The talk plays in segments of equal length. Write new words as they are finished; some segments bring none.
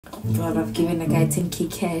Bro, I've given a guy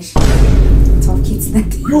 10k cash. 12 kids that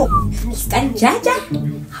day. Stand Jaja.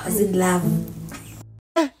 I was in love.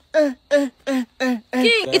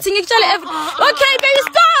 It's in okay, baby,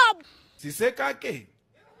 stop!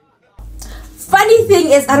 Funny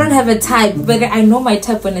thing is, I don't have a type, but I know my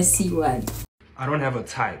type when I see one. I don't have a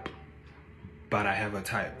type, but I have a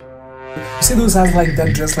type. You see those guys like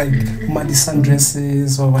that dress like muddy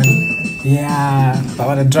sundresses or what? Yeah, I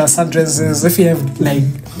want to dress sundresses. If you have like,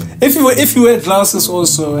 if you wear glasses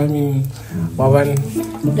also, I mean,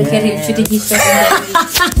 Look at him shooting his face in the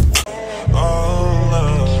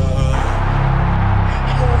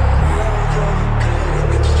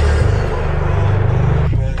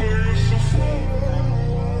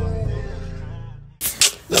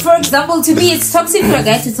For example, to me, it's toxic for a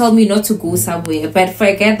guy to tell me not to go somewhere. But for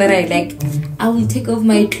a guy that I like, I will take off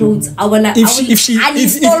my clothes. I will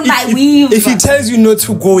uninstall my weave. If he tells you not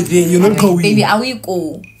to go there, you're not going. Baby, I will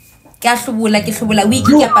go. I'm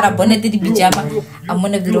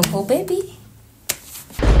one of the local baby.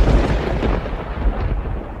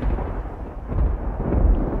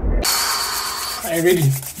 Are you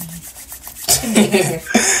ready?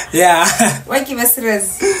 Yeah. Why give us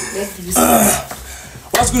stress?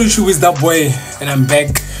 What's good issue with that boy? And I'm back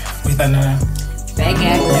with another banger.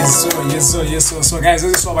 Yes, so. So guys,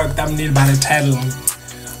 this is what my thumbnail by the title.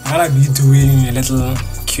 I'm gonna be doing a little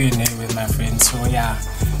Q&A with my friends. So yeah,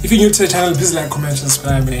 if you're new to the channel, please like, comment,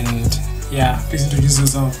 subscribe, and yeah, please introduce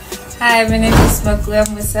yourself. Hi, my name is Makua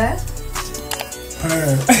Musa.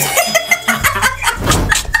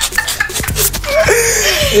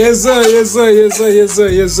 Yes sir.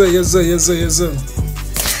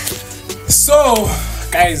 So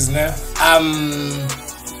guys, I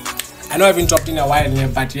know I haven't dropped in a while,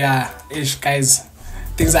 but yeah, guys,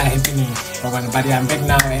 things are happening. But yeah, I'm back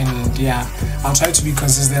now, and yeah, I'll try to be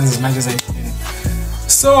consistent as much as I can.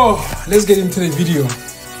 So let's get into the video.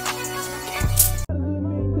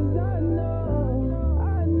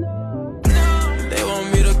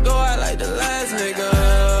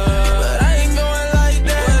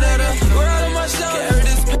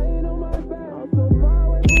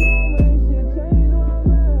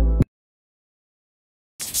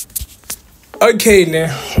 Okay, now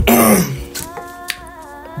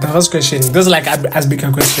the first question. This is like as big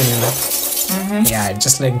a question, you know. Yeah, I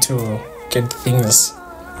just like to get things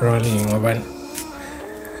rolling. But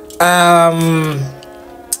I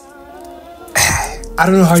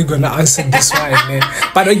don't know how you're gonna answer this one,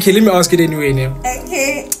 but okay, let me ask it anyway. Now.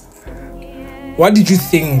 Okay. What did you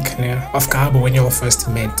think of Kahabo when you were first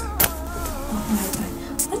met? Oh my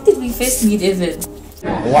god. When did we first meet, Evan?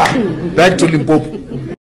 Wow. Back to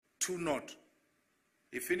Limpopo. 2 knots.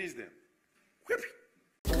 He finished them. Whip.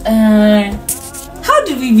 How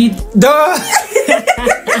did we meet? Duh!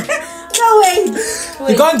 No, wait.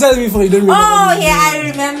 You can't tell me for you don't remember. Oh, yeah, I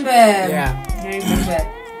remember. Yeah. I remember.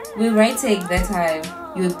 We were writing that time.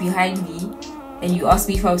 You were behind me, and you asked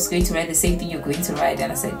me if I was going to write the same thing you're going to write,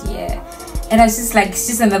 and I said, yeah. And I was just like, it's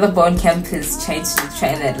just another boy on campus trying to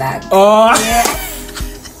try that lag. Oh! Yeah.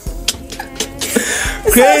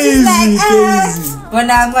 Crazy, so crazy. When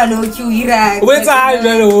I'm going to wait, I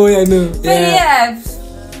know. Yeah.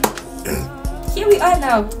 Here we are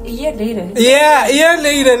now, a year later. Yeah, a year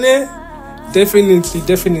later, ne?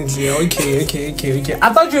 Definitely. Okay. I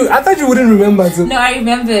thought you wouldn't remember. No, I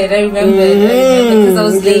remembered because I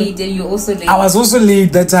was late and you also late. I was also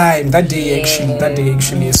late that day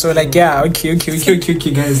actually. So like, yeah, okay,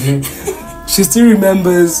 guys. She still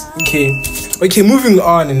remembers. Okay, moving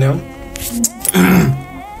on, you know.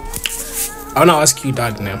 I wanna ask you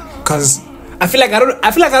that now, cause I feel like I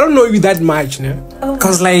don't know you that much now.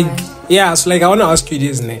 Cause like, yeah, so like I wanna ask you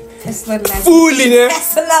this now. Fully now.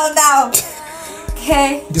 Slow down.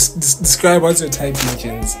 Okay. Describe what's your type,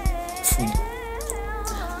 legends. Fully.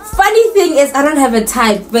 Funny thing is, I don't have a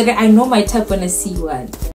type, but I know my type when I see one.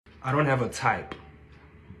 I don't have a type,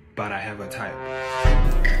 but I have a type.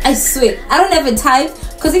 I swear, I don't have a type,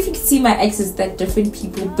 because if you can see my exes, they're different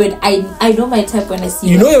people, but I know my type when I see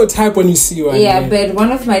one. You know your type when you see one. Yeah, but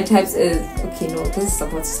one of my types is, okay, no, this is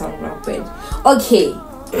about to sound wrong, but okay,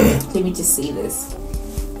 let me just say this.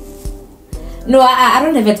 No, I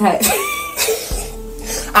don't have a type.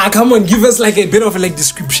 Come on, give us like a bit of like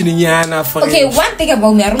description in Yana for okay, one thing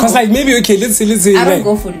about me, I don't cause like maybe okay, let's say I don't like,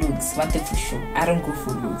 go for looks, one thing for sure. I don't go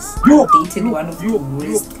for looks. I dated one of the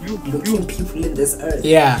worst looking people in this earth.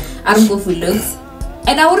 Yeah. I don't go for looks.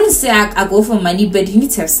 And I wouldn't say I go for money, but you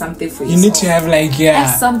need to have something for yourself. You need to have like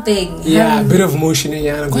have something. Yeah, a bit of motion in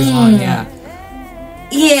Yana going on, yeah.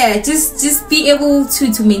 Yeah, just be able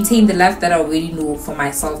to maintain the life that I already know for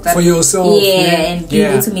myself. That, for yourself. Yeah, and be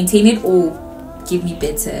able to maintain it all. give me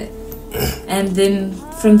better. And then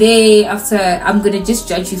from there, after, I'm gonna just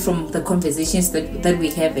judge you from the conversations that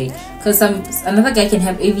we're having, because another guy can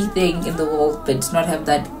have everything in the world but not have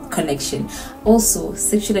that connection. Also,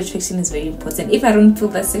 sexual attraction is very important. If I don't feel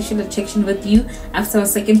that sexual attraction with you after our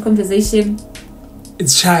second conversation,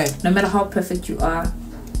 it's shy. No matter how perfect you are,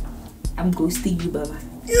 I'm ghosting you, baba.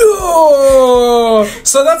 Yo!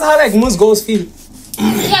 So that's how like most girls feel.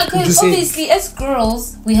 Yeah, because obviously as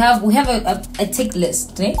girls we have a tick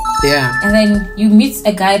list, eh? Yeah. And then you meet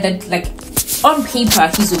a guy that, like, on paper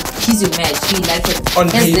he's your match, you like it on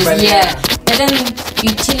paper, yeah. And then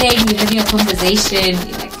you're chilling, you're having a conversation,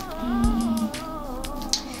 you're like,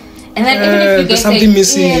 and then even if you get something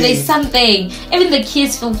missing, yeah, there's something. Even the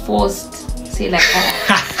kids feel forced. So you're like,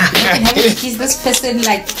 having to kiss this person,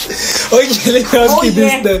 like. Okay, let me ask you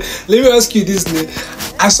this. Let me ask you this.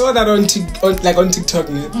 I saw that on TikTok.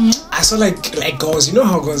 I saw like girls. You know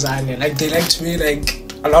how girls are, like they like to me like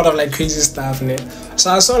a lot of like crazy stuff.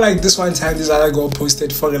 So I saw like this one time this other girl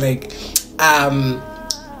posted for like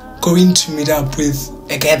going to meet up with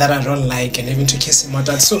a guy that I don't like and even to kiss him or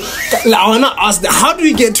that. So I wanna ask that, how do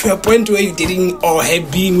you get to a point where you're dating or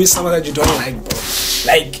being with someone that you don't like, bro?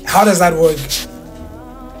 Like, how does that work?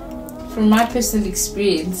 From my personal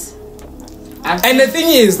experience, and the thing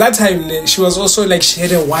is, that time she was also like, she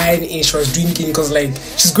had a wine and she was drinking because like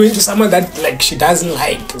she's going to someone that like she doesn't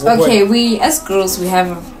like. Okay, we as girls we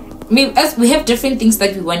have different things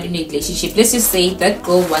that we want in a relationship. Let's just say that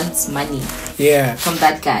girl wants money from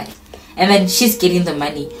that guy, and then she's getting the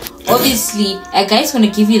money. Obviously a guy's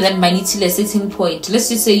gonna give you that money till a certain point. Let's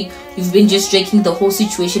just say you've been just dragging the whole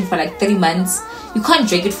situation for like 3 months. You can't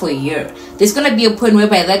drag it for a year. There's gonna be a point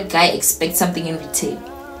whereby that guy expects something in return.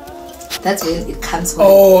 That's when it comes home.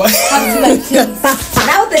 Oh.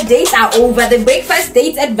 Now the dates are over. The breakfast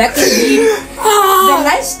dates at Bakadine, the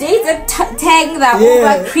lunch dates at Tang, the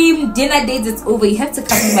over, cream dinner dates, it's over. You have to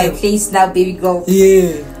come to my place now, baby girl.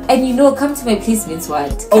 Yeah. And you know, come to my place means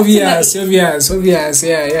what? Obvious. Yeah.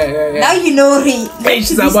 Now you know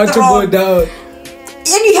she's about to go down.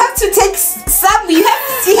 And you have to take some. You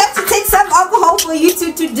have to take some alcohol for you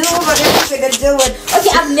to do whatever you're gonna do with. Okay,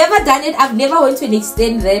 I've never done it. I've never went to an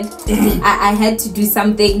extent that I had to do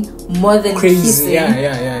something more than crazy.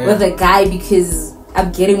 Kissing with a guy because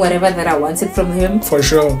I'm getting whatever that I wanted from him. For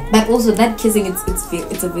sure. But also that kissing,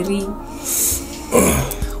 it's a very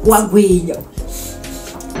what way?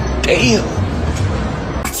 Damn.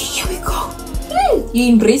 Here we go. You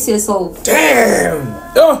embrace yourself. Damn.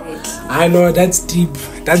 Oh, I know that's deep.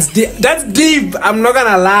 That's deep. I'm not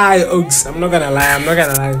gonna lie, Oaks. I'm not gonna lie.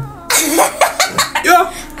 Yo.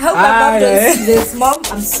 I hope my mom don't see this. Mom,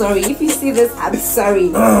 I'm sorry. If you see this, I'm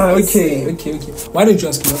sorry. Okay. Why don't you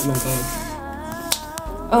ask me what's my type?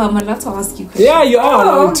 Oh, I'm allowed to ask you questions. Yeah, you are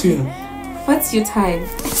allowed to. What's your type?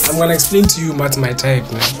 I'm gonna explain to you what's my type,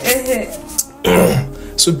 man.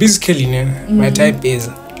 So basically, my type is,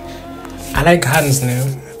 I like hands now.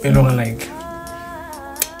 Like,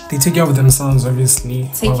 they take care of themselves, obviously.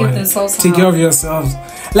 Take care of themselves. Take care of yourselves.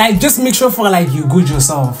 Like, just make sure for like you good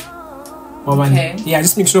yourself. Okay. Yeah,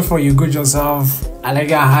 just make sure for you good yourself. I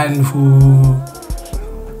like a hand who.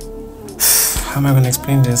 How am I gonna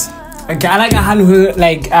explain this? Okay, I like a hand who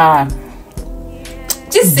like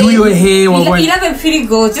just do say your hair. You love a pretty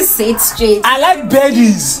girl. Just say it straight. I like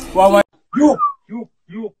baddies.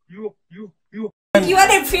 You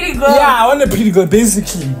want a pretty girl? Yeah, I want a pretty girl.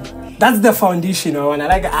 Basically, that's the foundation. I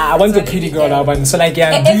want a pretty girl. So like,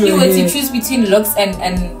 yeah. If you were to choose between looks and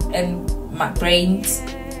my brains,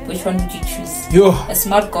 which one would you choose? A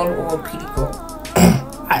smart girl or a pretty girl?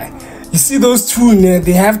 You see those two?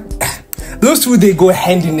 They have those two. They go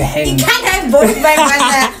hand in hand. You can't have both, my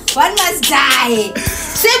brother. One must die.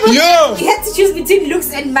 We have to choose between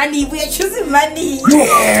looks and money. We are choosing money.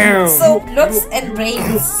 Damn. So looks and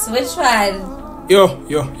brains. Which one? Yeah,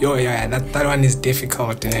 that one is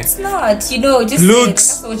difficult. It's not, just looks.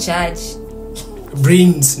 So judge.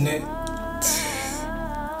 Brains,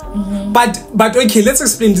 But okay, let's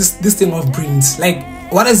explain this thing of brains. Like,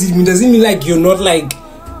 what does it mean? Does it mean like you're not like?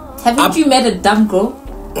 Haven't you met a dumb girl?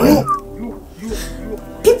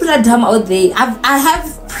 People are dumb out there. I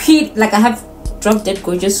have drop dead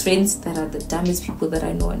gorgeous friends that are the dumbest people that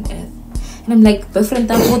I know on earth, and I'm like, boyfriend,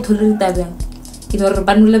 okay,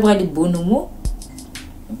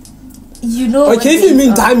 if you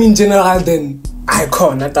mean time in general, then I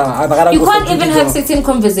can't. You can't even have certain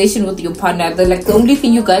conversation with your partner. The only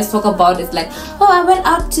thing you guys talk about is like, oh, I went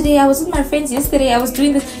out today, I was with my friends yesterday, I was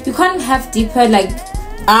doing this. You can't have deeper for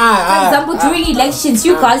example, during elections,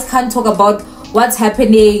 you guys can't talk about what's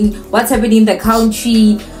happening in the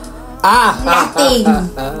country. Black thing.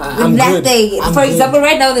 The black thing. For example,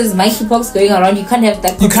 right now there's monkeypox going around. You can't have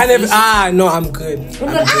that. You can't have. No, I'm good.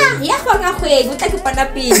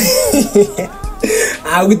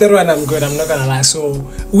 With that one, I'm good. I'm not gonna lie. So,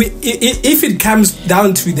 if it comes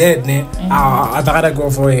down to that, I'd rather go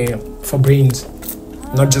for brains,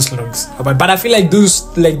 not just looks. But I feel like those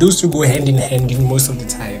two go hand in hand in most of the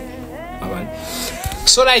time.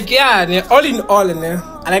 So all in all,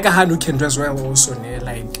 I like a hand who can dress well also.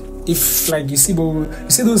 Like if you see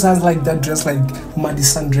those hands like that dress like muddy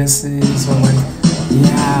sundresses or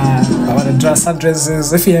I want to dress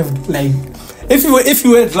sundresses. If you have like if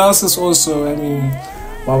you wear glasses also, I mean,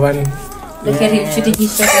 look at him shooting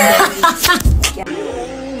his shot in the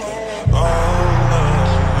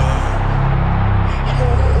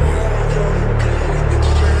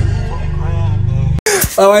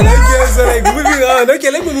okay, so like moving on.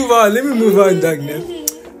 Okay, let me move on, Dagna.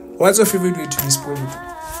 What's your favorite way to be spoiled?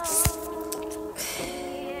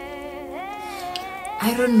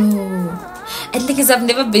 I don't know. I think I've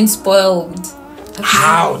never been spoiled.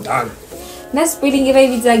 How, Dag? Not spoiling if I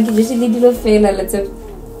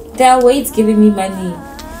there are ways giving me money.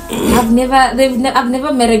 I've never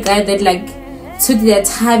met a guy that like took their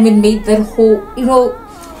time and made that whole,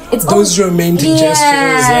 it's those romantic gestures.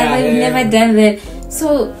 I've never done that.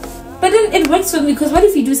 So, but then it works for me because what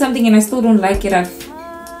if you do something and I still don't like it?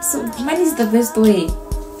 So money is the best way.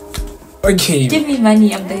 Okay. Give me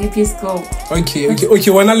money, I'm the happiest girl. Okay.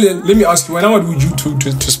 Let me ask you, what would you do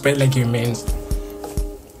to spend like your man?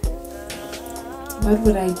 What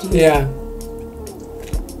would I do? Yeah.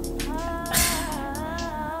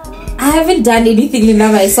 I haven't done anything in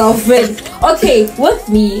myself, but okay, with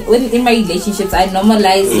me, in my relationships, I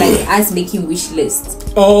normalize like us making wish lists.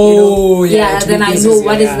 Oh, then I know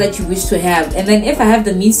what is that you wish to have, and then if I have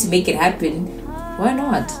the means to make it happen, why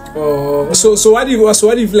not? Oh, so what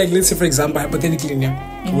if like, let's say for example, hypothetically,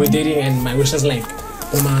 we're dating and my wish is like,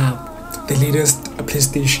 the latest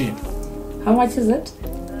PlayStation. How much is it?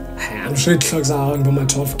 I'm sure it clocks around my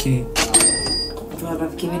 12k. Well,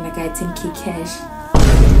 I've given a guy 10k cash.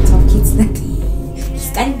 12k, it's nothing. He's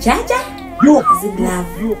got Jaja. He's in love.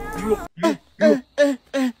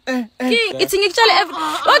 It's in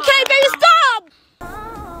okay, baby, stop!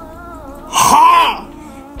 Ha!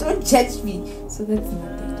 Don't judge me. So that's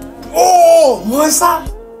nothing. Oh, Mosa!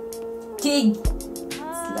 King. It's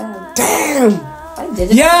love. Damn!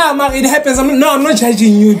 Yeah, man, it happens. I'm not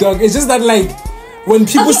judging you, dog. It's just that, like, when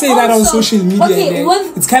people say that on social media,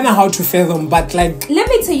 it's kind of hard to fathom. But, like, let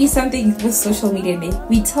me tell you something with social media.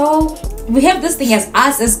 We have this thing as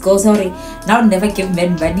us as girls. Now never give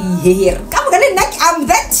men money here. I'm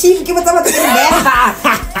that cheap. Give it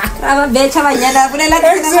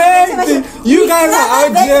exactly. You guys are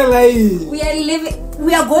out here like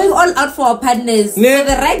we are going all out for our partners. For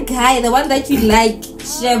the right guy, the one that you like.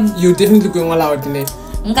 You're definitely going all out, ne?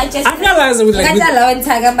 I realize with like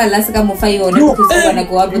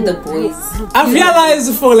go out with the boys. I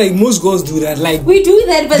realize for like most girls do that. Like we do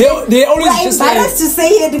that, but they always just like to say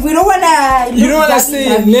it. If we don't wanna, you don't wanna say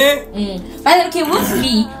it, ne? But okay, with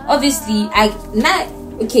me, obviously,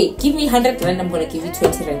 okay, give me 100 rand, I'm gonna give you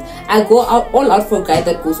 20 rand. I go out all out for a guy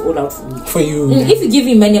that goes all out for me. For you. If you give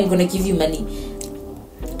me money, I'm gonna give you money.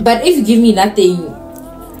 But if you give me nothing,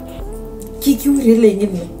 you really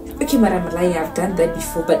okay, Madam Malaya, I've done that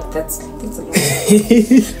before, but that's a lot.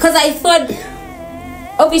 Because I thought,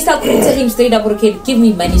 obviously, I couldn't tell him straight up, okay, give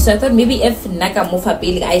me money. So I thought maybe if Nakamofa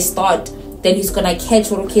Billy I start, then he's gonna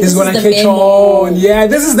catch, okay, he's gonna catch on. Yeah,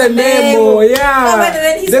 this is the memo. Yeah, no,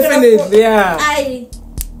 then he's definitely. Yeah.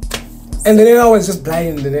 And then I was just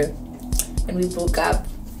blind, and we broke up.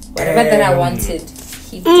 Whatever that I wanted,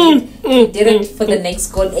 he did. He did it for the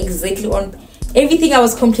next goal, exactly on. Everything I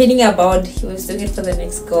was complaining about, he was doing it for the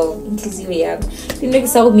next goal. Inclusive, yeah. The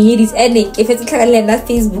next goal, me is ending. If it's like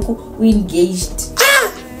Facebook, we engaged.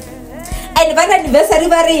 And by anniversary,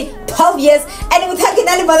 12 years, and we talking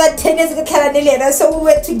about 10 years. So we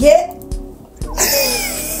went to get.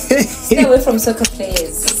 Stay away from soccer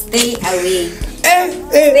players. Stay away.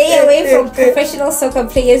 Stay away from professional soccer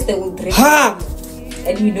players that will break you.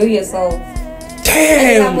 And you know yourself.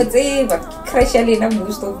 Damn. Crash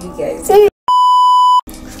most of you guys.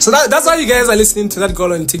 So that's why you guys are listening to that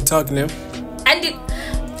girl on TikTok, ne? And the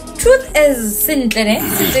truth is,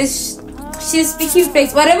 she's speaking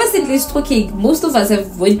facts. Whatever Cynthia is talking, most of us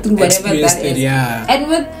have went through whatever that is. Yeah. And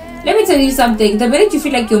let me tell you something. The minute you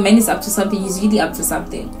feel like your man is up to something, he's really up to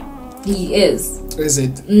something. He is. Is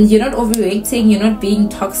it? You're not overreacting. You're not being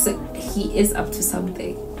toxic. He is up to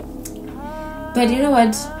something. But you know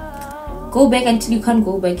what? Go back until you can't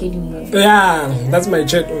go back anymore. Yeah, that's my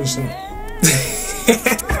chat also.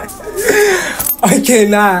 Okay,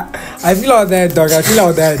 nah. I feel all that, dog. I feel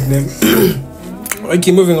all that, man.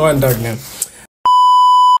 Okay, moving on, dog, now.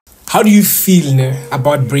 How do you feel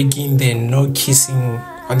about breaking the no kissing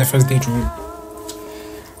on the first date rule?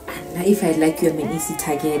 If I like you, I'm an easy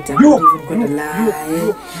target. I'm not even gonna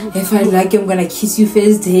lie. If I like you, I'm gonna kiss you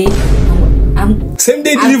first day. Same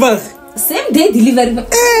day delivery. Same day delivery.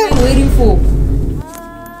 What am I waiting for?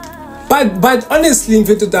 But honestly, in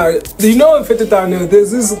Fettown, you know, in Fettown,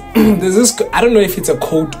 there's this, I don't know if it's a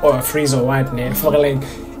quote or a phrase or what, for like,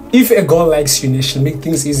 if a girl likes you, she'll make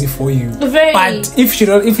things easy for you. Very. But if she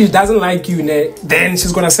doesn't like you, then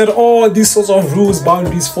she's gonna set all these sorts of rules,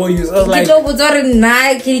 boundaries for you. So like, for a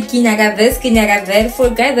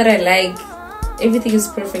guy that I like, everything is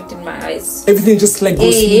perfect in my eyes. Everything just like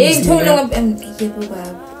goes smoothly.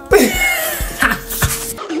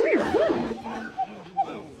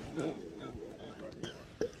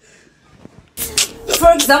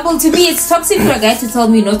 For example, to me, it's toxic for a guy to tell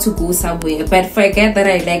me not to go somewhere. But for a guy that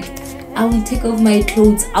I like, I will take off my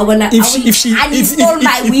clothes. I will install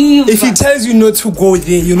my weave. If he tells you not to go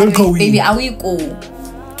there, you're not going. Baby, I will go.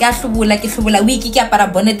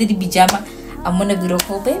 I'm gonna be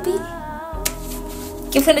beautiful, baby.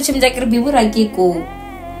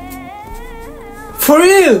 For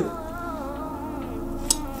real?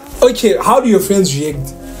 Okay, how do your friends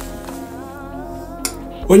react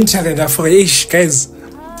when you tell them that for ish, guys?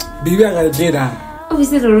 Baby, I gotta do that.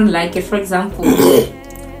 Obviously, they don't like it. For example,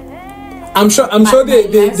 I'm sure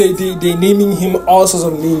they naming him all sorts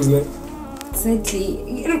of names, man.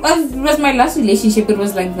 Exactly. It was my last relationship. It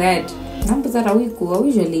was like that.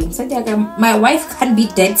 My wife can't be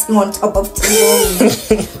dancing on top of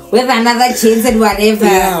TV with another chance and whatever.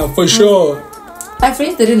 Yeah, for sure. My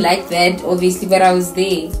friends didn't like that, obviously, but I was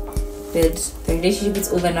there. But the relationship is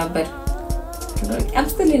over now. But I'm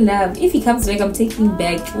still in love. If he comes back, I'm taking him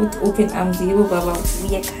back with open arms.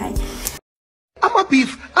 I'm a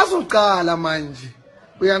beef. Azukala manje.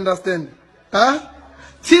 We understand? Huh?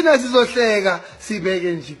 Thina sizohleka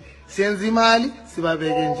sibeke nje. Siyenza imali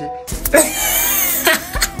sibabeke nje.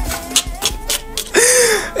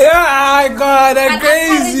 Yeah, God, I'm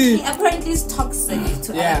crazy. Apparently it's toxic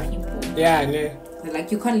to other people. Yeah, yeah.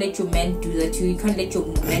 Like, you can't let your man do that to you. You can't let your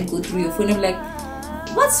man go through your phone. I'm like,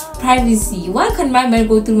 what's privacy? Why can't my man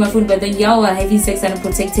go through my phone, but then y'all are having sex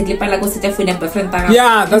unprotected? Yeah,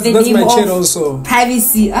 that's my shit also.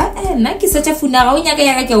 Privacy. Naki such a phone now. If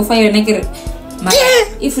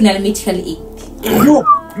you not medical aid.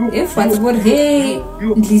 If what's what hey,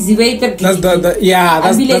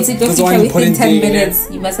 that's one important thing. 10 minutes.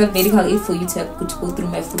 You must have medical aid for you to go through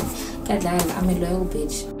my phone. God, I'm a loyal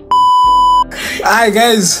bitch. Alright,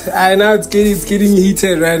 guys, I know it's getting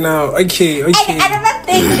heated right now. Okay. And another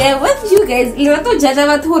thing there with you guys,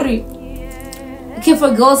 okay,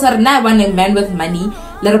 for girls are not want a man with money.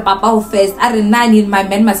 Little papa first. I need my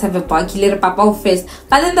man must have a bucky. Little papa first.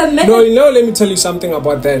 But then the men. No, let me tell you something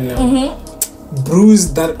about that now. Bruce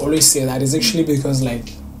that always say that is actually because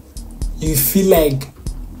like you feel like,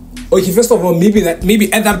 okay, first of all, maybe at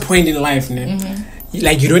that point in life,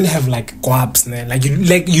 like you don't have like guaps, like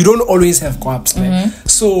you don't always have guaps,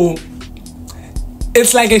 so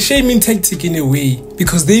it's like a shaming tactic in a way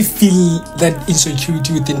because they feel that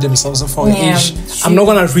insecurity within themselves. So for age, I'm not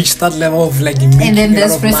gonna reach that level of like making and then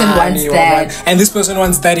this person wants that, and this person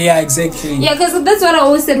wants that. Yeah, exactly. Yeah, because that's what I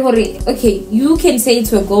always said. Okay, you can say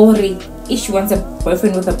to a girl, if she wants a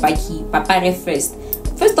boyfriend with a baki, papa first.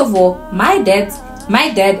 First of all, my dad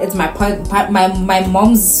is my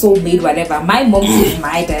mom's soulmate, whatever. My mom is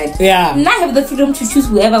my dad. Yeah. And I have the freedom to choose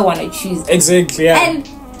whoever I want to choose. Exactly. Yeah. And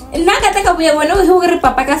nagataka we want to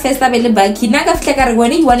papa ka first abele baki. Naga fika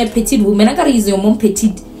when you want a petite woman, naga is your mom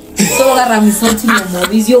petite. So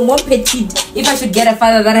is your mom petite? If I should get a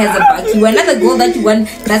father that has a baki, another girl that you want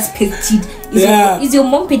that's petite. Is your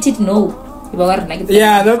mom petite? No.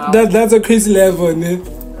 Yeah, that's a crazy level, man.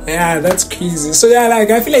 Yeah, that's crazy. So yeah, like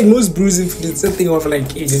I feel like most bruising it's something of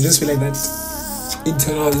like age. I just feel like that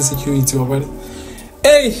internal insecurity or what.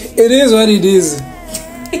 Hey, it is what it is.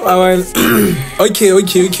 Okay.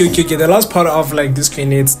 The last part of like this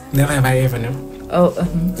Q&A, it's never have I ever know.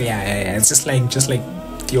 Yeah. It's just like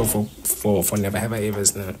Theo for never have I ever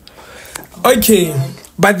now. Okay,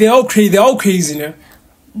 but they're all crazy. They're all crazy, you know.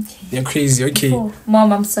 Okay. They're crazy. Okay.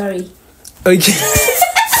 Mom, I'm sorry. Okay.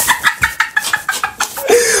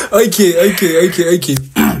 Okay.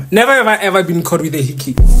 Never have I ever been caught with a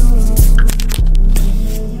hickey.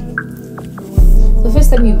 The first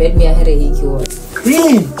time you met me, I had a hickey once.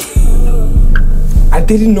 Really? I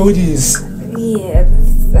didn't notice. Yeah,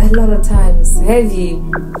 a lot of times. Have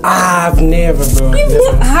you? I've never, bro.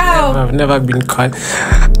 How? I've never been caught.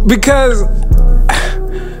 Because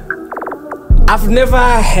I've never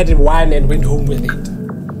had one and went home with it.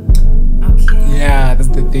 Okay. Yeah, that's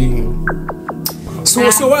the thing. So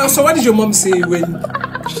what did your mom say when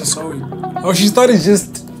she saw it? Or she thought it's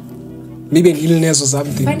just maybe an illness or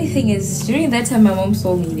something? Funny thing is, during that time my mom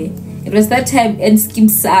saw me. It was that time and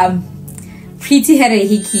Skim's Pretty had a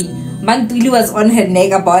hickey. Mantuli was on her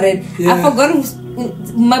neck about it. Yeah. I forgot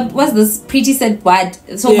what's this. Pretty said what.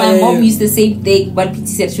 So my mom used the same thing. What Pretty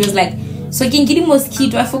said, she was like, so I can get him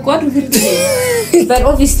mosquito. I forgot who it is. But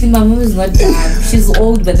obviously my mom is not dumb. She's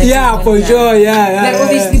old, but for sure. Yeah. But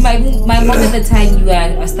obviously my mom at the time knew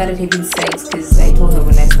I started having sex because I told her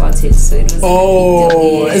when I started. So it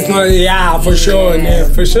was. It's not. For sure. Yeah,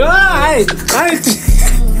 for sure. Right.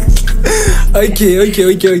 Okay.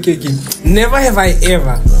 Never have I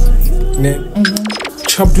ever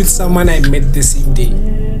chopped with someone I met the same day.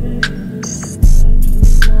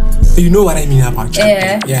 You know what I mean about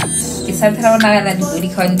chopping? Yeah. Body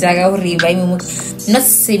contact. Not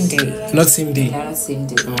same day. Not same day. No, not same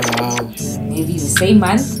day. Maybe the same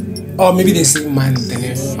month. Or maybe the same month,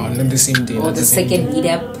 or not the same day. Or the second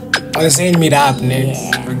meetup. Or the second meetup, Yeah.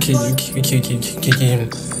 Okay.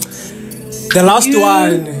 The last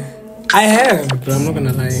one. I have, but I'm not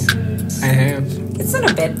gonna lie. I have. It's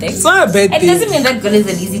not a bad thing. It's not a bad thing. It doesn't mean that girl is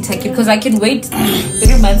an easy target because I can wait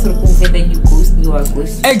 3 months or over, then you ghost me or I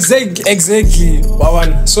ghost. Exactly.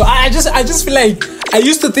 So I just feel like I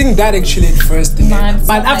used to think that actually at first,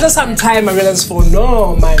 but after some time I realized,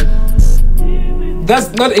 no, man,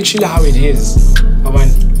 that's not actually how it is.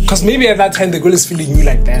 Because maybe at that time the girl is feeling you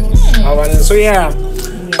like that. So yeah.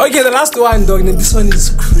 Okay, the last one, dog. This one is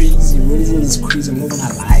crazy. This one is crazy. I'm not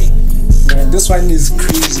gonna lie. Man, this one is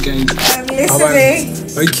crazy, guys. I'm listening.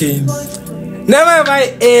 Okay. Never have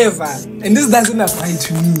I ever, and this doesn't apply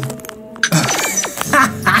to me.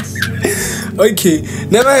 Okay.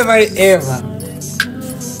 Never have I ever.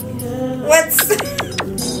 What's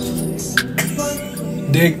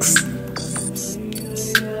Dex.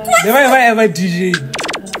 Never have I ever DJ.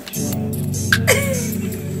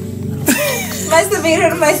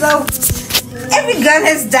 masturbated myself? Every girl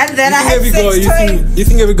has done that. I have sex toys. You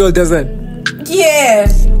think every girl does that? Yeah.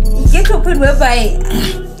 You get to a point whereby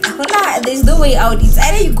there's no way out. It's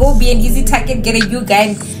either you go be an easy target, get a new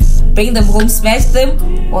guy, bring them home, smash them,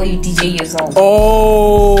 or you DJ yourself.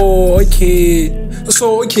 Oh, okay.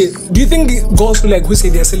 So, do you think girls who say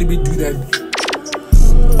they're celibate do that?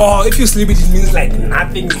 Or if you celibate, it means like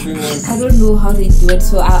nothing is going on? I don't know how they do it,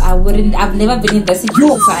 so I wouldn't. I've never been in that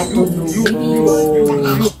situation, so I don't know. I don't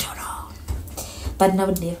know. But now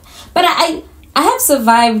never. But I have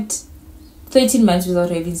survived 13 months without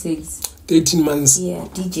having sex. 13 months? Yeah,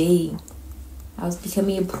 DJing. I was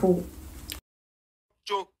becoming a pro.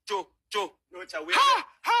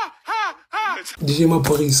 DJ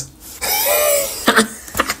Maporis.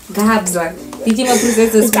 Gabza. DJ Maporis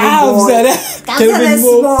is a small boy. Gabza is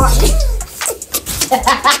small.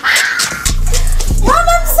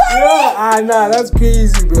 Nah, that's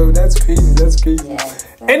crazy, bro. That's crazy. Yeah.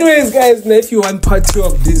 Anyways, guys, if you want part 2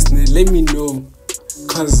 of this, let me know.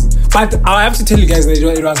 But I have to tell you guys that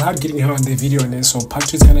it was hard getting her on the video, so part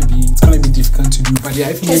 2 is gonna be difficult to do. But yeah,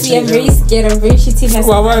 if you're I'm very scared, I'm very shitty.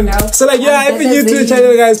 So if you're new to the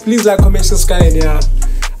channel, guys, please like, comment, subscribe, and yeah,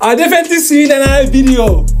 I'll definitely see you in another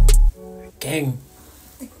video. Gang.